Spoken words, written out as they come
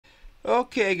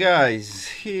Okay guys,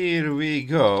 here we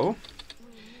go.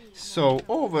 So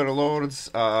overlords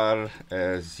are,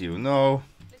 as you know,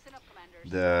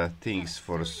 the things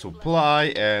for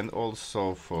supply and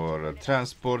also for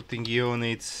transporting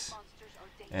units,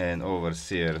 and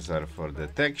overseers are for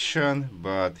detection,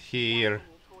 but here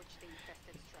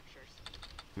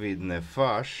with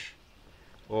NAFASH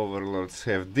overlords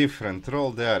have different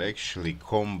role. They are actually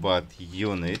combat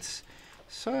units.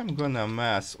 So I'm gonna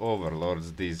mass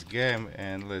overlords this game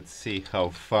and let's see how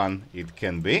fun it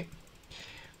can be.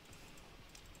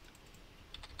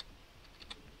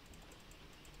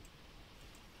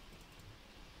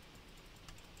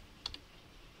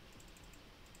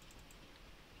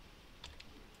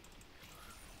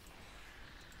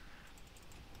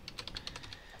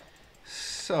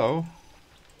 So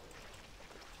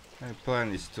my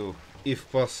plan is to,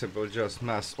 if possible, just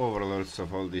mass overlords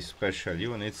of all these special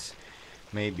units.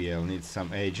 Maybe I'll need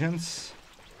some agents.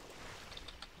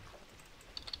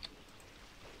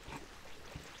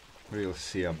 We'll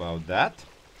see about that.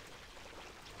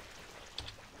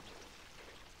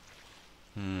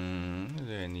 What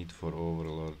do I need for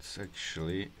overlords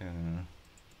actually?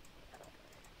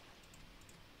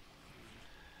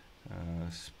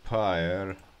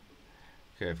 Spire.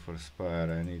 Okay, for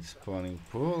Spire I need spawning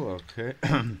pool. Okay.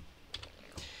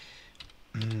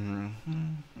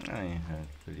 I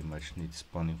pretty much need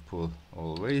spawning pool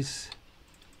always.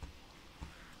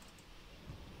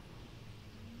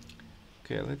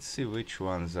 Okay, let's see which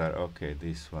ones are. Okay,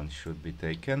 this one should be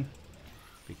taken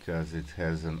because it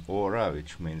has an aura,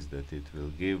 which means that it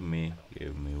will give me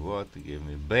what? Give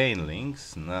me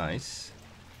Banelings. Nice.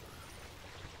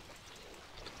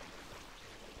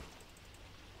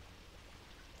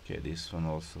 Okay, this one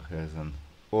also has an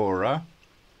aura.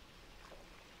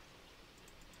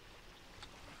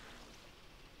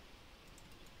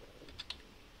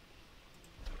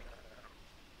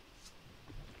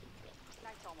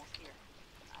 Night's almost here.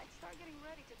 I'd start getting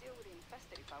ready to deal with the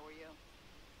infested if I were you.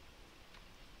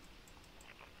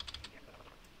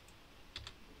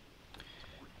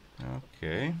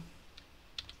 Okay.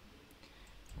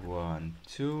 1,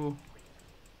 2,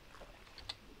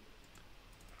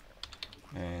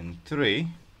 and 3.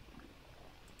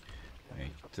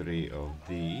 Make 3 of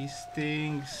these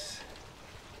things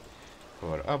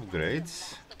for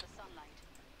upgrades.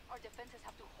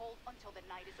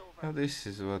 Now this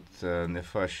is what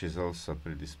NAFASH is also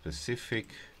pretty specific.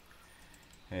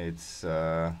 It's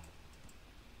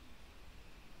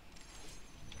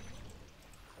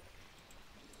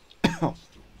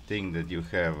thing that you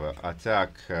have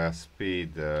attack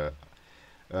speed,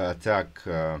 attack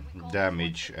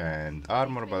damage and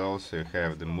armor, but also you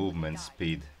have the movement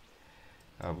speed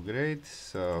upgrade.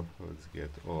 So let's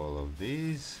get all of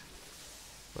these.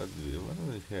 What do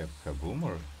we have?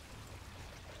 Kaboomer.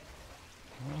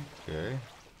 Okay.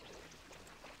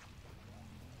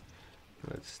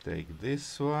 Let's take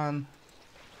this one.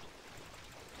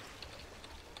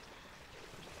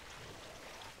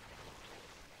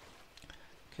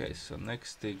 Okay, so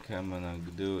next thing I'm gonna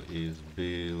do is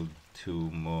build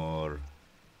 2 more.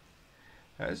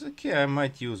 As okay, I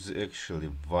might use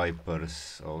actually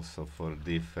Vipers also for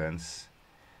defense.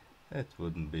 That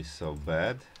wouldn't be so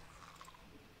bad.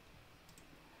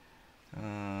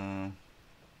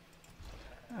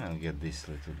 I'll get this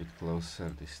a little bit closer.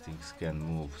 These things can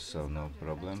move, so no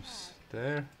problems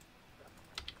there.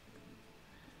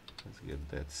 Let's get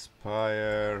that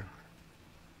spire.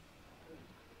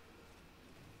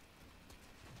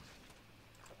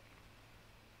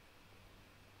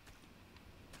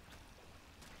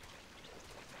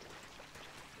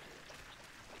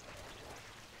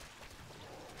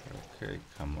 Okay,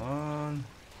 come on.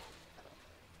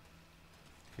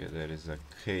 Okay, there is a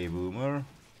K-boomer.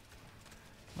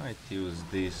 Might use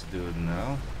this dude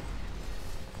now.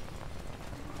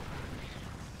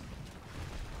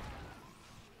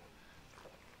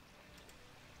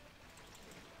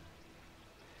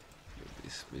 Get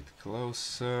this bit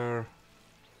closer.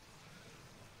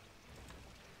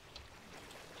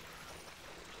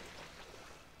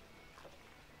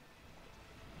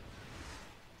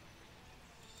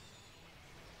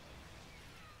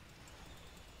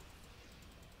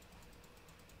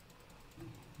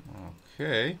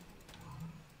 Okay.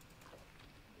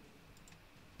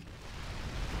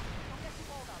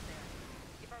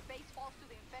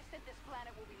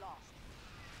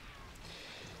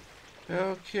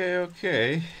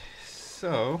 Okay.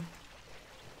 So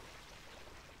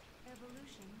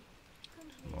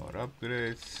more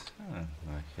upgrades.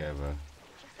 I have a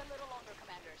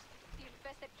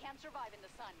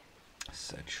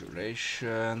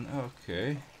saturation.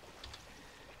 Okay.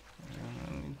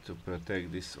 I need to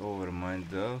protect this overmind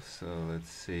though, so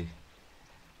let's see.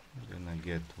 I'm gonna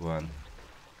get one.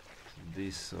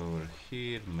 This over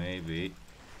here, maybe.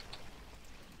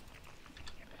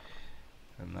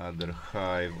 Another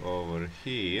hive over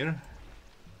here.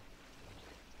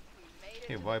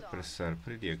 Okay, vipers are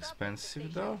pretty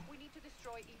expensive though. We need to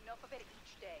destroy enough of it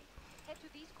each day. Head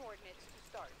to these coordinates to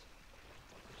start.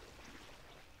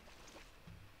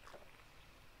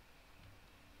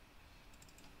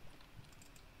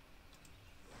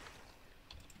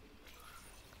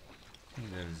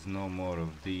 There's no more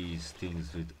of these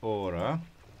things with aura.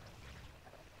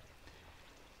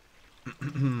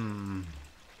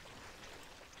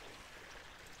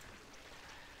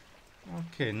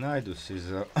 Okay, Nidus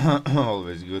is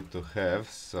always good to have,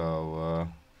 so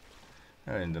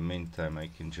in the meantime I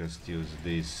can just use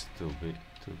this to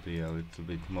be a little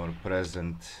bit more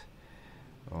present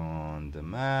on the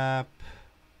map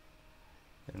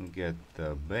and get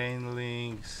the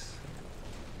Banelings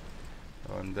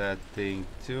on that thing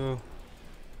too.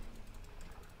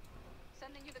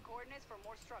 Sending you the coordinates for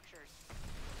more structures.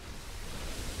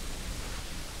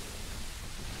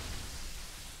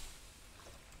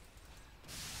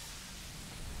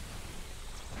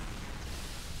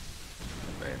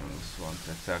 Banelings won't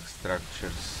attack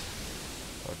structures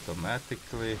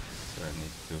automatically, so I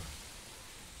need to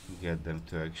get them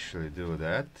to actually do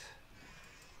that.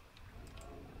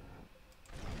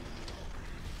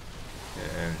 Okay,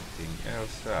 everything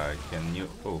else I can use.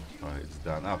 Oh, it's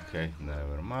done. Okay,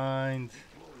 never mind.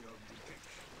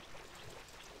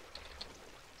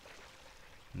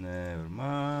 Never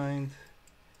mind.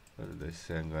 What did I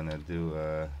say? I'm gonna do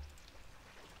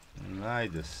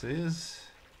Niduses.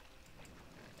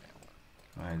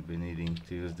 Might be needing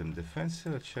to use them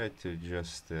defensive. I'll try to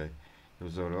just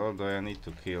use although I need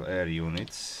to kill air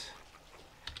units.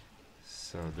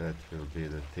 So that will be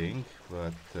the thing,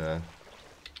 but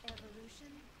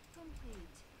Evolution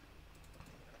complete.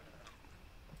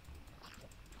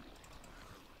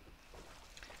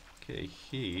 okay,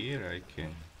 here I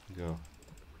can go.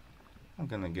 I'm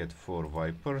gonna get 4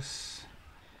 vipers,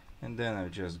 and then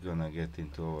I'm just gonna get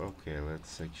into. Okay,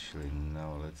 let's actually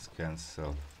let's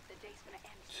cancel The day's gonna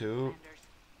end 2 soon,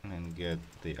 Commanders. and get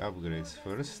the upgrades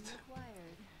first.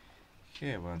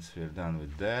 Okay, once we're done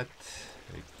with that,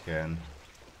 we can.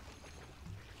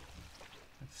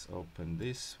 Let's open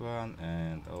this one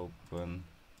and open.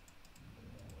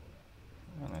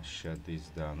 I'm gonna shut this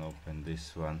down. Open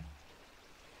this one.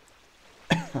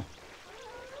 Sit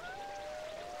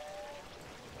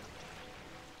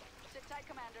tight,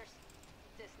 Commanders.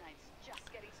 This night's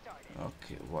just getting started.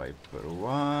 Okay, Viper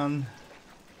 1.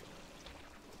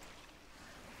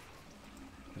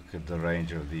 Look at the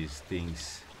range of these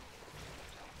things.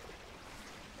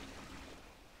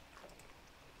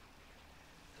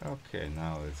 Okay,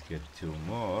 now let's get 2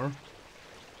 more.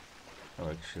 Oh,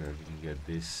 actually, I can get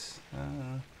this.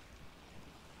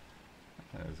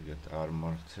 Let's get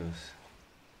armor too.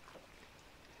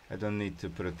 I don't need to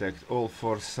protect all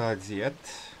 4 sides yet.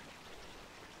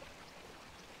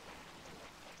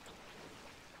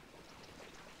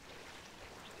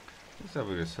 These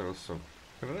upgrades are also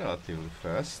relatively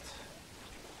fast.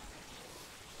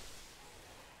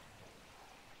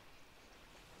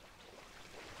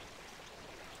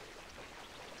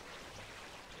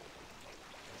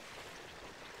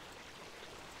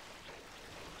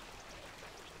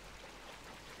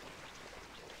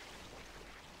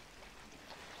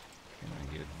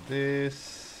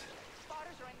 This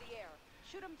Spotters are in the air.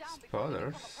 Shoot them down before they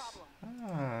become a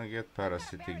problem. I get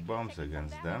parasitic bombs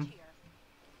against them.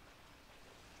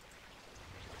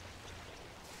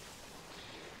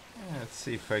 Let's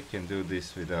see if I can do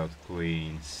this without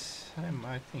queens.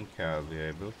 I think I'll be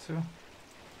able to.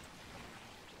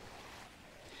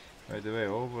 By the way,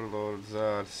 overlords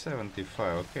are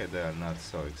 75. Okay, they are not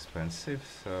so expensive,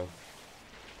 so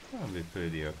that'll be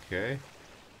pretty okay.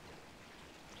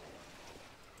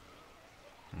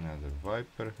 Another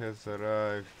Viper has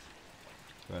arrived.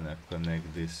 Gonna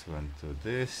connect this one to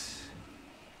this.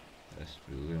 That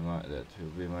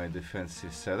will be my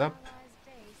defensive setup.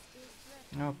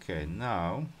 Okay,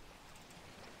 now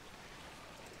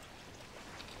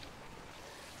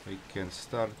we can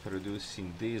start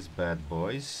producing these bad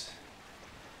boys.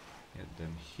 Get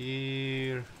them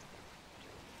here.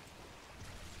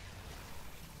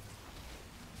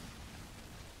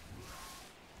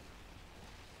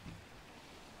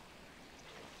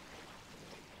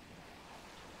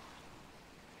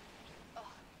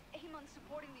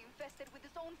 Supporting the infested with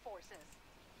his own forces.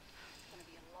 It's gonna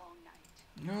be a long night.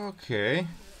 Okay.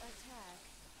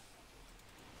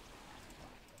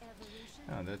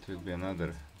 Oh, that will be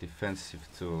another defensive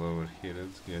tool over here.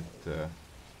 Let's get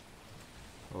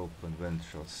open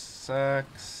ventral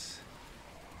sacks.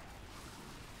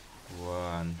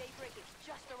 One, Daybreak is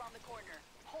just around the corner.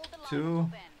 Hold the line two. until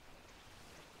then.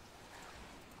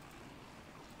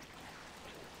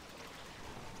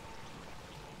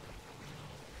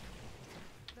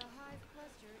 The hive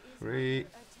cluster is Three. under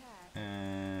attack.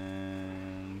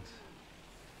 And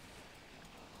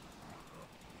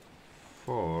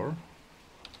 4.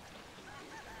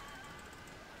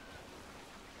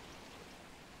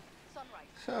 Sunrise.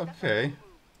 So, That's our okay. move.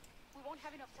 We won't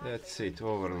have enough time That's later it. to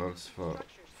Overlords destroy for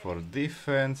structures today.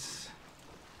 defense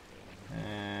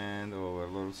and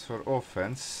overlords for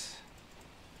offense.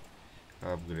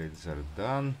 Upgrades are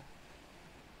done.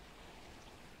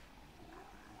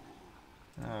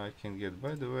 Now I can get,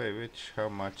 by the way, how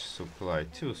much supply?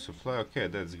 2 supply. Okay,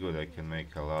 that's good. I can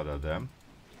make a lot of them.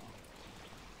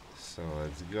 So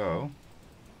let's go.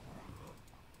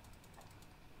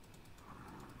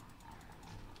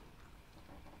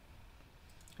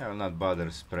 I will not bother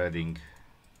spreading.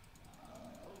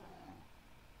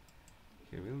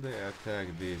 Okay, will they attack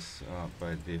this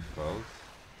by default?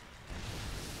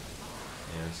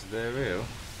 Yes, they will.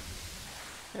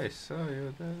 Okay, so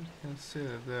you can see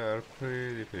that they are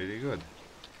pretty good.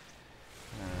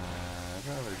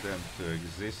 Rally them to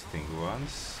existing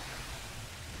ones.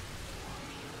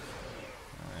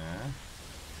 Yeah.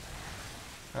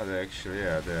 Oh, they actually,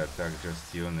 yeah, they attack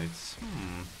just units.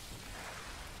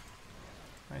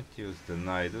 Might use the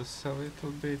Nidus a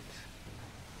little bit.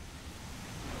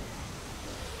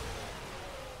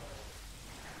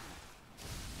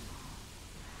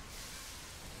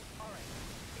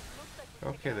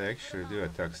 Okay, they actually do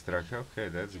attack structure. Okay,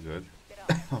 that's good.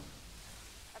 I've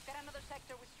got another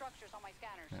sector with structures on my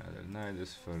scanners. The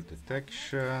Nidus for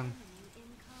detection. Enemy in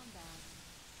combat.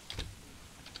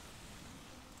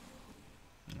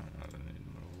 I need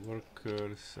more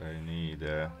workers. I need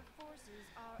Our forces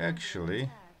are under actually.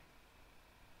 attack.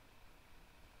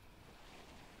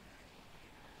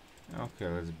 Okay,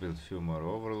 let's build a few more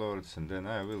overlords, and then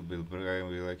I will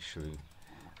actually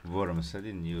worms. I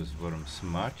didn't use worms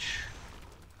much.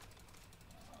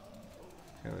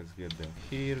 Okay, let's get them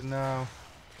here now.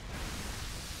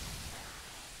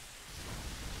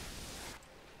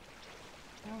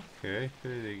 Okay,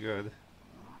 pretty good.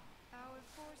 Our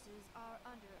forces are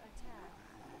under attack.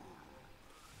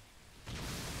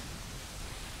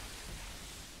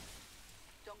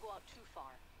 Don't go out too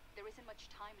far. There isn't much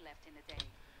time left in the day.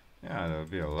 Yeah, there'll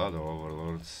be a lot of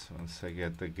overlords once I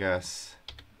get the gas.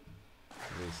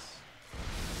 This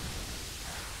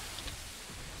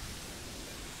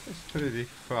is pretty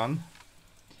fun.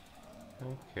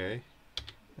 Okay,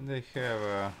 and they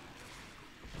have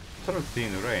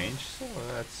 13 range, so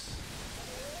that's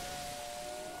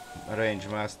range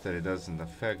mastery doesn't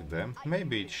affect them.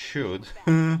 Maybe it should.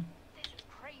 Yeah, This is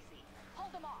crazy.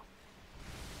 Hold them off.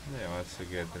 once I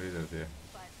get rid of the.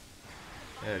 But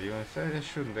Yeah, you want to say I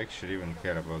shouldn't actually even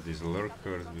care about these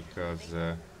lurkers because.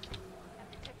 I'm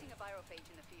detecting a virophage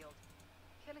in the field.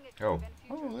 Killing it could Oh, prevent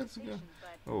future oh, let's go. infestations,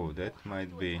 but Oh, that we'll have might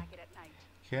to be. attack it at night.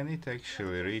 Can it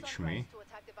actually reach me? To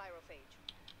attack the virophage.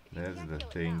 If you That's can't the kill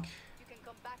it thing. now, you can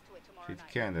come back to it tomorrow If it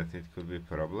night. can, that it could be a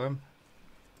problem.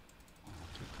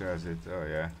 Because it. Oh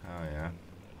yeah, oh yeah.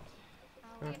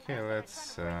 Our Okay, The let's.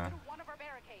 infested are trying to break through one of our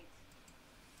barricades.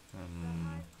 The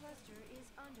hive cluster is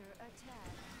under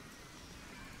attack.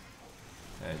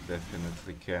 It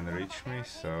definitely can One of reach our me,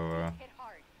 barricades so is hit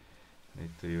hard.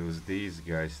 need to use these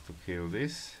guys to kill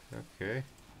this. Okay.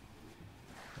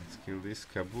 Let's kill this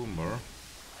kaboomer.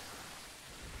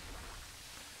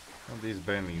 Well, these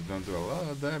Baneling don't do a lot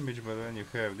of damage, but when you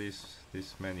have this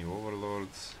many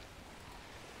overlords,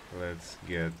 let's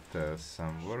get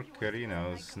some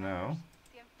workerinos now.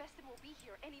 The infested will be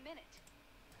here any minute.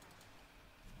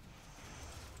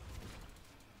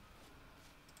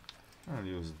 I'll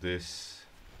use this.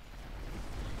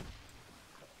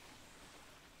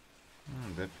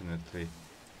 Definitely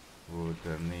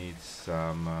would need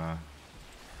some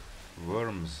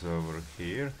worms over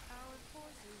here. Our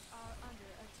forces are under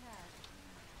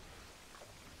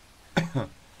attack.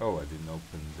 Oh, I didn't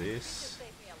open This this.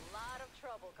 saved me a lot of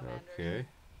trouble, Commander. Okay.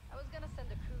 I was gonna send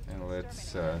a crew to And let's,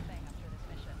 exterminate that thing after this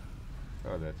mission.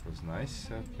 Oh, that was nice.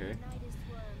 Okay. Nidus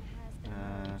worm has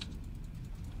Uh, emerged.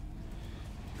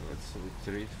 let's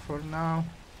retreat for now.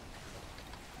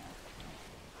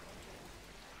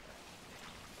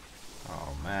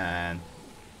 Oh man.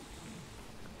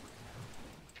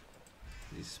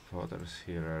 These spotters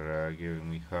here are giving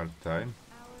me hard time.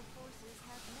 Our forces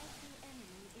have met the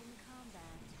enemy in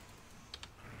combat.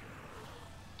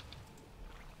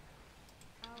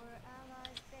 Our ally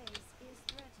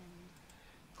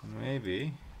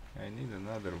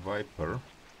Viper.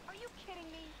 Are you kidding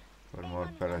me? For more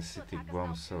Anyone wants to parasitic attack us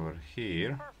bombs now too? over here.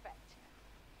 Perfect.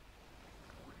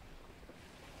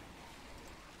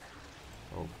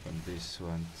 Open this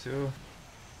one too.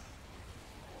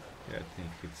 Yeah, I think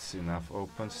it's enough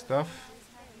open stuff.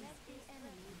 Have met the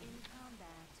enemy in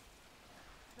combat.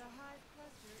 The hive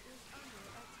cluster is under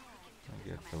attack. I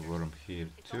get a worm here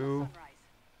It's too. almost sunrise.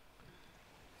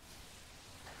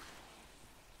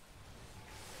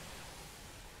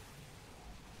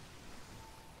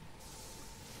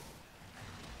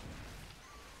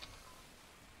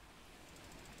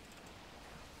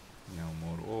 No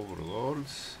more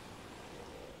overlords.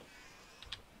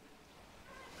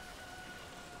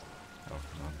 Oh,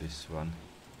 not this one.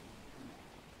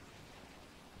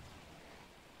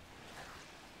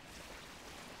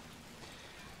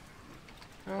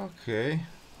 Okay.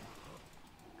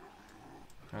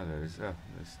 Oh, there is. Oh,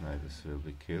 this Nidus will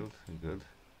be killed. Good.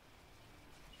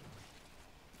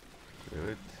 Kill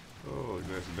it. Oh, it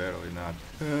was barely not.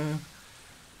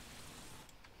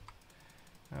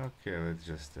 Okay, let's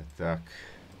just attack.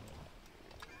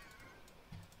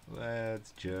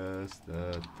 Let's just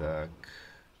attack.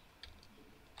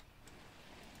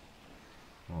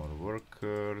 More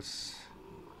workers.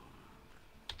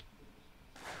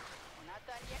 We're not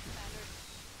done yet, Commanders.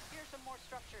 Here's some more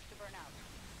structures to burn out.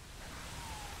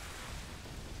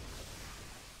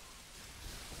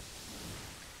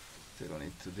 Still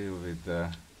need to deal with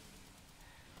the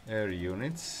air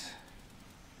units.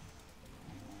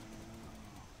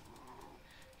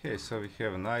 Okay, so we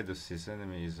have Nidus's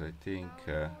enemies, I think.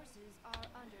 Our forces are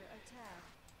under attack.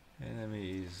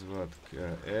 Enemy is what?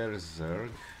 Erzerg.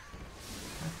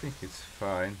 I think it's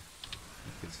fine.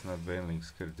 If it's not Baneling,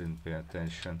 didn't pay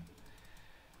attention.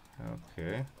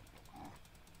 Okay.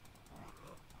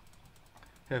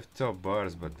 Have top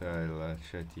bars, but I'll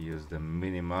try to use them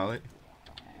minimally.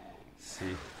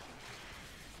 See.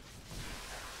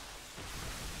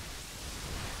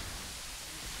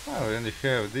 Oh, when you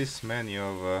have this many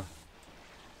of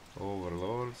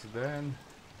overlords, then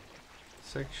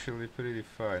it's actually pretty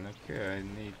fine. Okay, I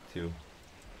need to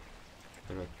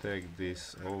protect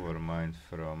this overmind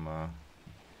from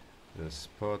the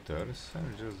spotters.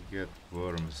 I'll just get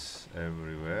worms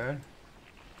everywhere.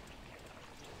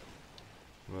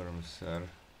 Worms are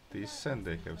decent,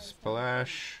 they have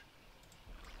splash.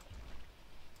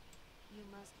 You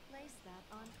must place that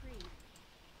on creep.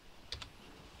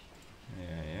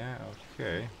 Yeah,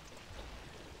 okay.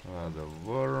 The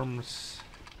worms.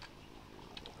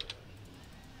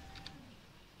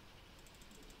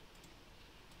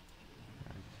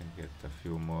 I can get a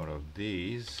few more of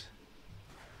these.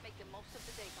 Make the most of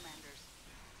the day, Commanders.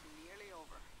 It's nearly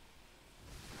over.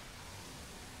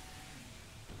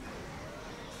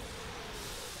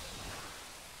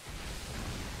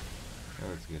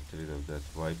 Let's get rid of that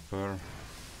Viper.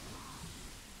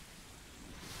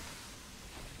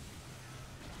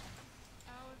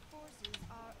 Our forces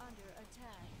are under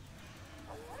attack.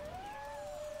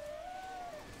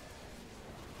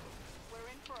 We're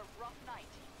in for a rough night,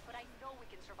 but I know we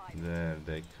can survive. There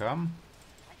they come.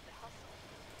 Like the hustle.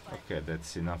 But Okay,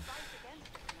 that's enough. fight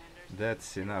against it, Commanders.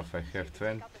 That's enough. I have See if we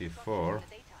take out the structures 24. in the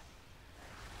daytime.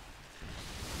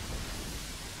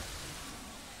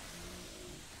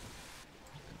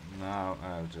 Now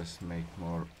I'll just make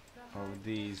more of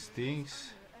these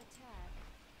things. Under attack.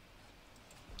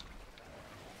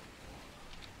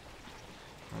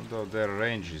 Although their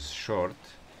range is short,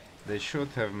 they should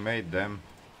have made them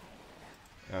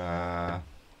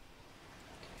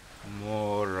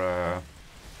more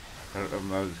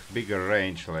bigger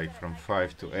range, like from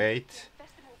 5 to 8.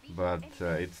 But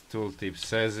its tooltip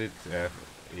says it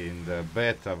in the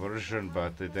beta version,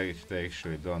 but they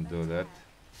actually don't do that.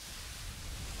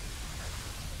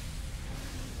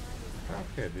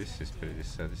 Okay, this is pretty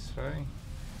satisfying.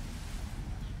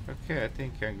 Okay, I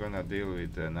think I'm gonna deal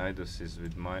with the Niduses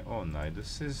with my own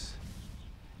Niduses.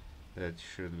 That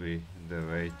should be the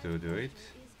way to do it. Is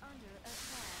under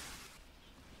attack.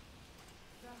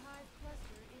 The hive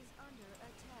cluster is under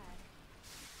attack.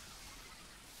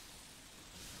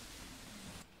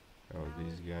 Oh,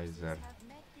 these Our guys forces are have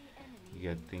met the enemy in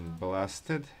getting combat.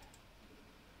 blasted.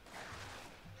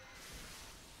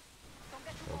 Don't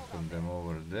get too cold Open out them there.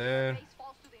 over If there. base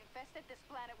falls to the infested, this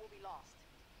planet will be lost.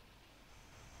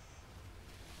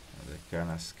 They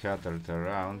kinda scattered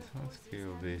around. Let's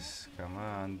kill this. Come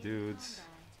on, dudes.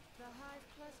 The hive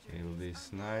cluster Kill is this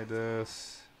under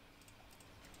Nidus.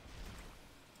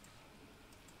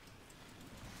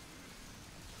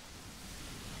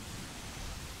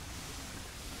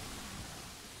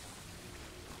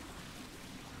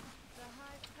 The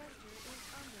hive cluster is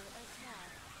under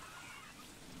attack.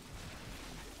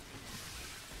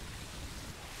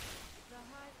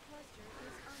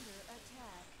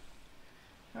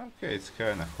 Okay, it's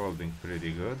kinda holding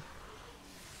pretty good.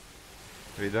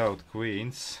 Without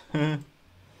queens. Man,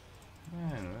 why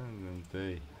don't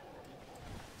they?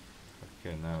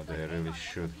 Okay, now they really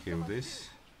should kill this.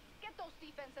 Get those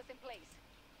defenses in place.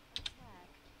 Attack.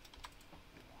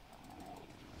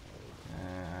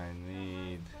 I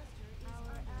need Cluster is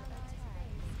our allies'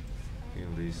 base.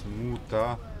 kill this Enemy Muta.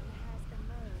 worm has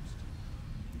emerged.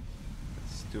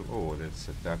 Let's do. Oh, that's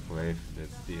attack wave.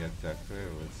 That's the attack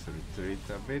wave. Let's retreat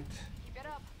a bit. Keep it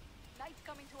up. Night's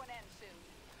coming to an end soon.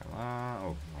 Come on.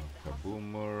 Oh, no,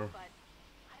 kaboomer. But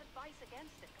I advise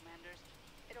against it, commanders.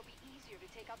 It'll be easier to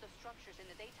take out the structures in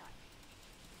the daytime.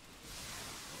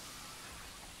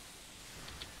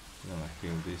 Gonna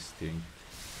kill this thing.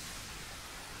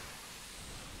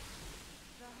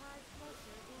 The hive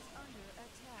cluster is under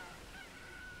attack.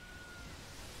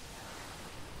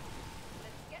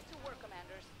 Let's get to work,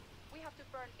 commanders. We have to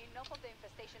burn enough of the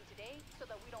infestation today so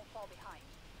that we don't fall behind.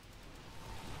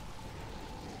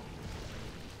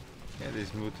 Yeah,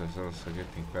 this Muta's also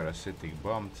getting parasitic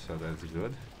bombed, so that's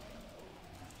good.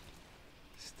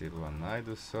 Still one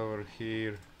Nidus over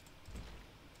here.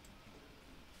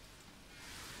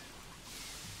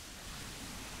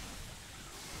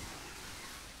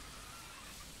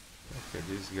 Okay,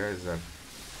 these guys are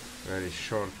very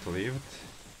short-lived,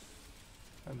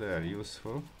 but they are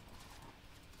useful.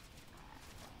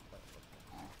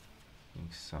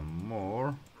 Think some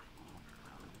more.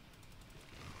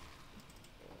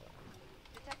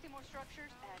 Detecting more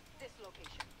structures at this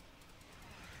location.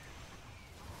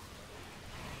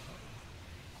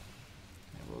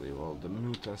 I believe all the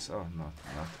Mutas are not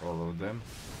all of them.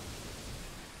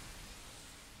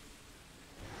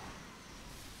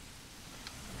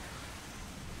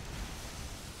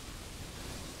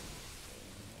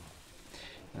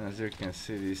 As you can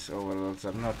see, these overlords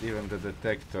are not even the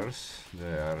detectors,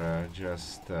 they are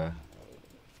just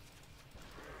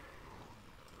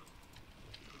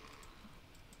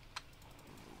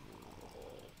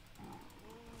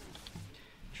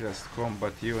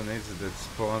combat units that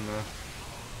spawn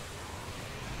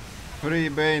free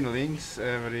banelings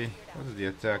every, what's the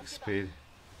attack speed?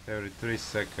 Every 3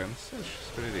 seconds, which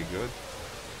is pretty good.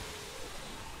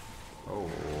 Oh,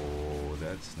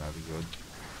 that's not good.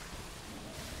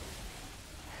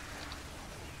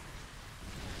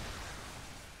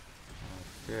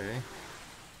 Okay.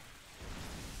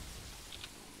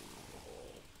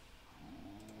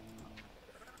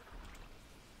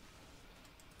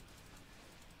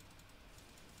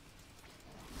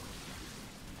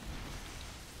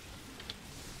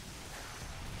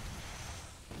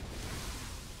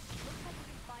 Looks like we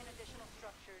can find additional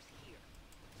structures here.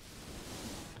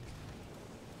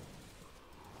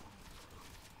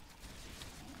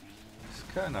 It's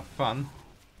kind of fun.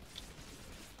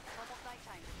 It's almost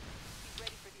nighttime. Be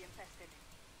ready for the infested.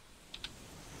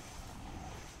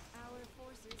 Our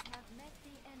forces have met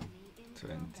the enemy in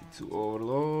combat. 22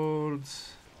 overlords.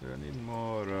 Do I need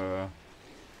more?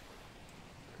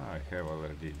 I have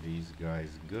already these guys.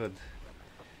 Good.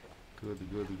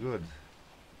 Good.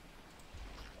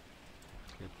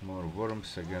 Get more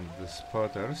worms against the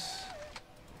spotters.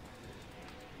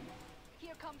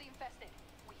 Here come the infested.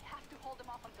 We have to hold them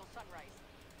off until sunrise.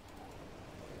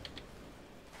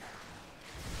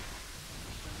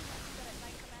 But at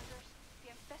night, commanders, the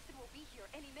infested will be here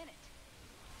any minute.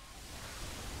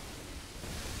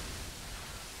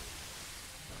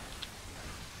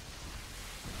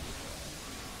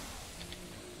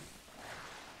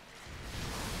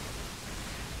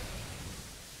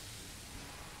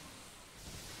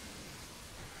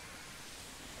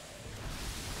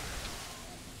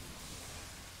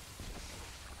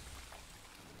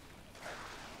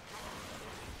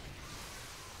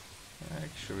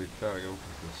 Actually target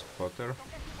the spotter.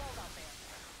 Don't get too bold out there.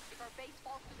 If our base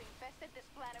falls to the infested, this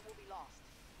planet will be lost.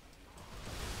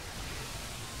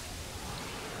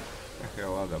 I have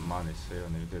a lot of money, so you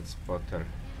need that spotter.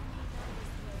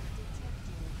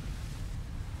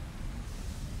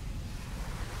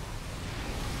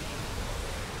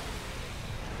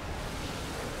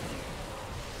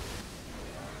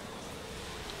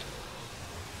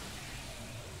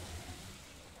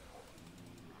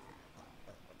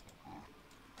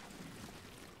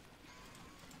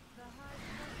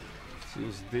 Let's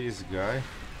use this guy.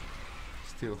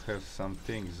 Still have some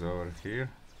things over here.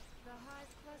 The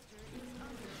hive cluster is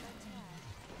under attack.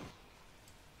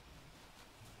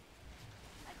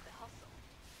 Like the hustle.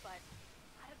 But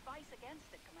I advise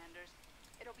against it, commanders.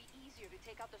 It'll be easier to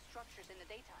take out the structures in the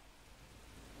daytime.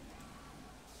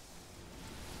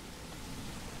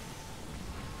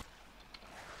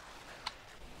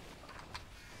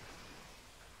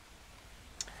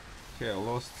 Okay, I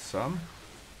lost some.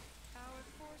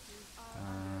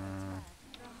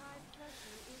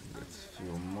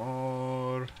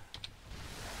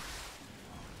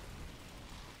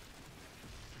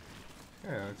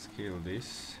 Okay, let's kill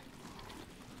this.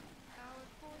 Our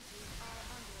forces are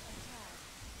under attack.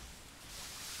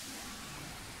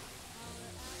 Our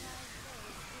allies'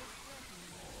 base is threatened.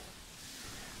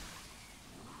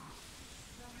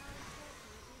 The high cluster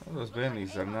is Well, those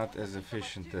banelings are not as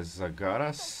efficient as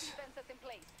Zagaras, Defenses in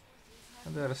place.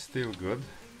 but they're still good. in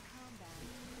combat.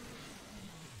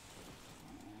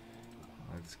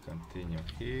 Let's continue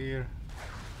here.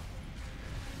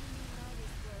 Enemy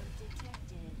Midas worm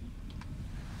detected.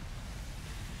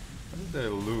 What did they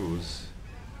lose?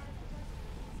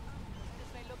 This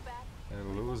may look bad. They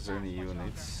lose any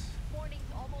units?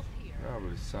 Morning's almost here.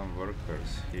 Probably some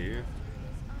workers here. Is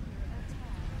under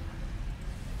attack.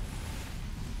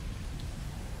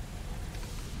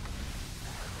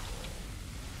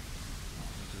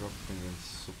 Dropping in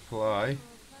supply.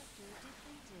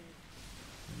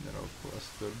 Mineral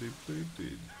cluster Mineral cluster depleted.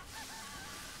 depleted.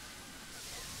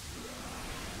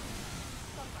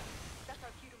 Sunlight. That's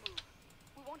our cue to move.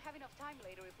 We won't have enough time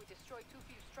later if we destroy too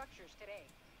few structures today.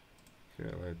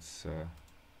 Okay, let's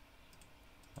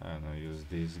I don't know, use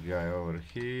this guy over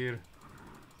here.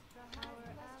 The our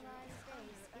allies'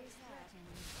 base is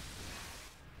threatened.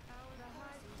 Our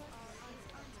high cluster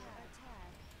is under attack.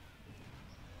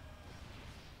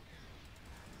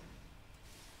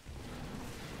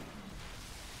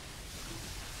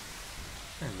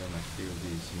 I'm gonna kill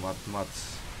these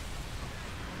mutts.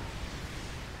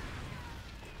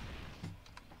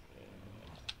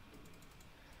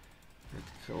 Get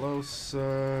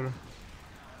closer.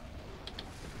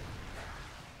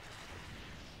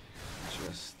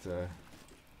 Just okay,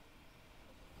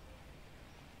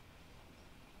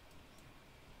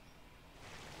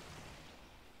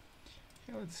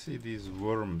 let's see these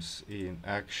worms in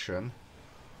action.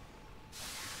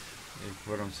 If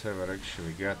worms ever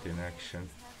actually got in action.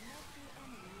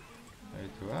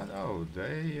 Wait, what? Oh,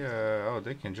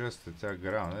 they can just attack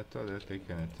ground. I thought that they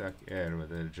can attack air, but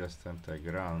they're just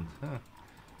anti-ground. Huh.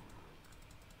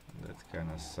 That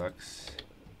kinda sucks.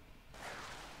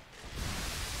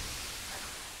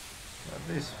 But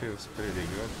this feels pretty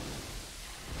good.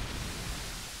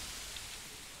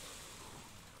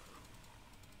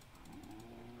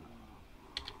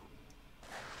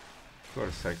 Of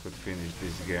course I could finish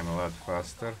this game a lot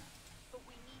faster. But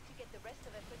we need to get the rest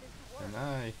of it for this to work. And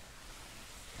I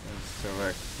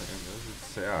select, does it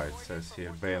say, it says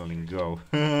here Baneling go.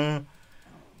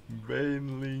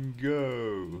 Baneling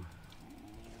go.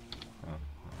 Oh, I'll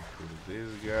kill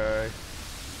this guy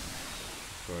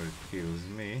before it kills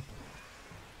me.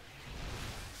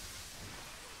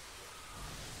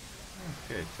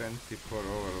 Okay, 24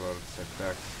 overlords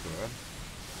attack squad.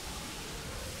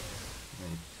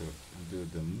 Need to do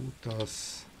the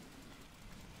mutas.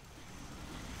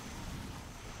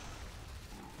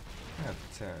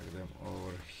 Attack them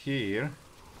over here,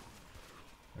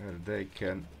 where they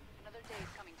can Another day is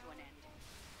coming to an end.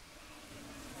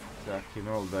 attack in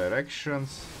all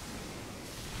directions.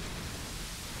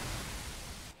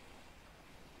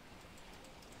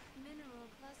 Mineral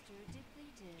cluster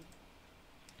depleted.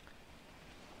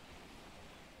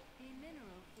 A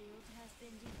mineral field has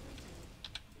been depleted.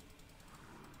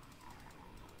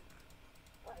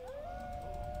 An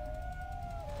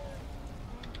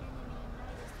enemy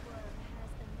Midas worm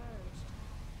has emerged.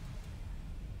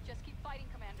 Just keep fighting,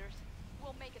 commanders.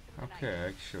 We'll make it through the Okay, I night.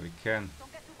 actually can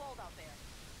Don't get too bold out there.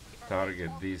 If our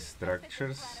target base these falls, our fifth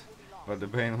structures, planet will be lost. but the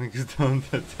banelings don't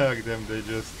attack them, they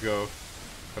just go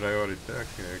priority.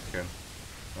 Okay, I can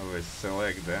always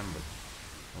select them, but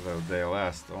although they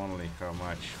last only how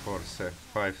much?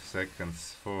 5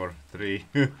 seconds, 4, 3.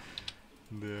 They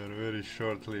are very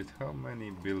short-lived. How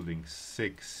many buildings?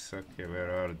 6. Okay,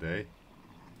 where are they?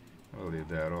 Well,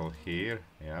 they are all here.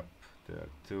 Yep, there are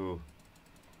 2,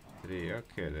 3.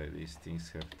 Okay, these things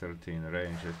have 13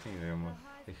 range. I think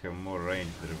they have more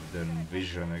range than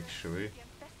vision actually. The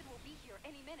infested will be here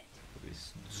any minute.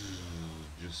 This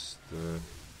just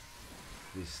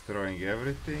destroying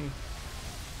everything.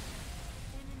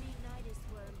 Enemy Midas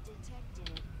worm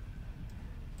detected.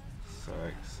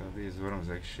 So these worms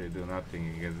actually do nothing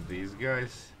against these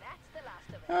guys. That's the last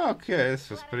of it. Okay, this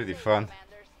was Planet pretty safe, fun.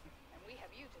 commanders. And we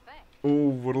have you to thank.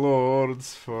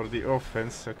 Overlords for the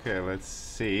offense. Okay, let's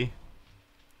see.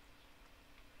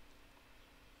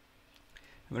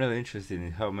 I'm really interested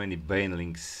in how many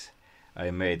banelings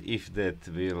I made, if that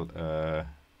will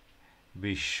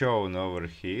be shown over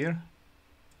here.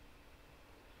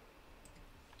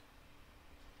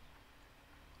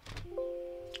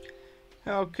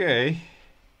 Okay.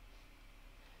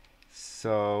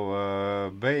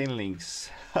 So banelings.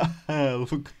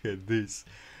 Look at this.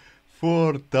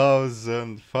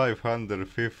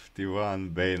 4,551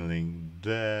 Baneling.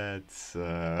 That's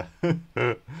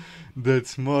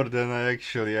that's more than I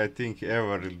actually, I think,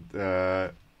 ever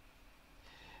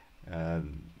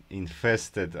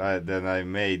infested than I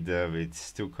made with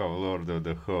Stukov Lord of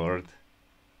the Horde.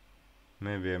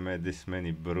 Maybe I made this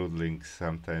many broodlings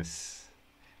sometimes,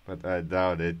 but I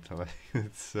doubt it. Like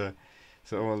it's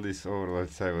so all these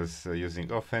overlords I was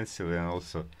using offensively, and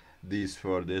also these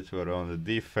four that were on the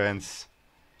defense.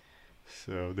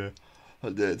 So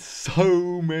that's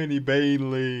so many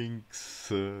banelings,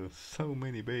 so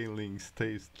many banelings,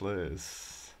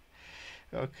 tasteless.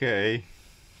 Okay.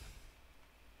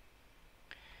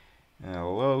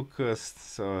 Locust,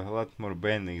 so a lot more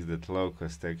banelings than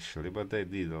locust actually, but they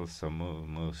did also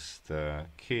most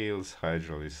kills.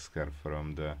 Hydralisks are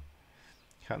from the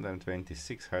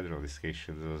 126 hydralisk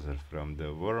actually, those are from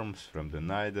the worms, from the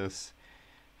nidus.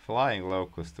 Flying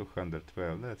locust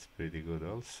 212, that's pretty good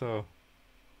also.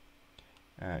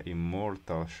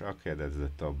 Immortal, okay, that's the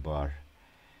top bar.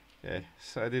 Okay,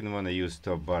 so I didn't want to use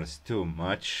top bars too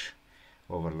much.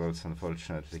 Overlords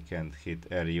unfortunately can't hit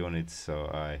air units,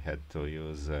 so I had to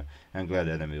use. I'm glad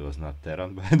enemy was not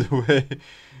Terran, by the way.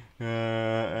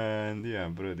 And yeah,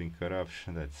 brooding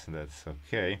corruption. That's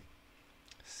okay.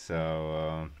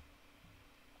 So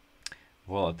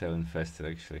volatile infested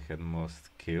actually had most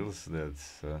kills.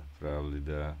 That's probably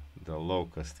the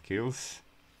locust kills.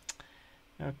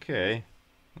 Okay,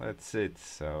 that's it.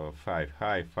 So 5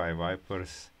 high, 5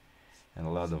 vipers, and a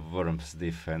lot of worms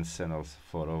defense, and also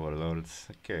 4 overlords.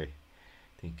 Okay, I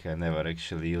think I never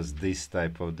actually used this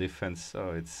type of defense,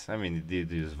 so it's, I mean, it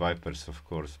did use vipers of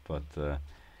course, but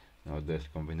no,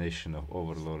 that combination of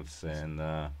overlords and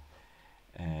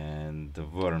the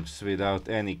worms without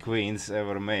any queens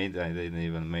ever made. I didn't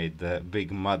even made the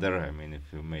big mother. I mean,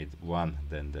 if you made one,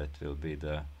 then that will be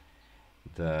the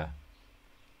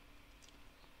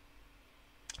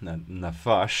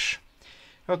NAFASH.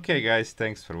 Okay guys,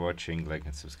 thanks for watching. Like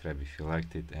and subscribe if you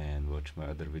liked it, and watch my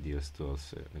other videos too.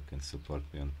 Also, you can support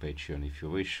me on Patreon if you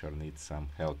wish or need some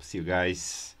help. See you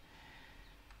guys.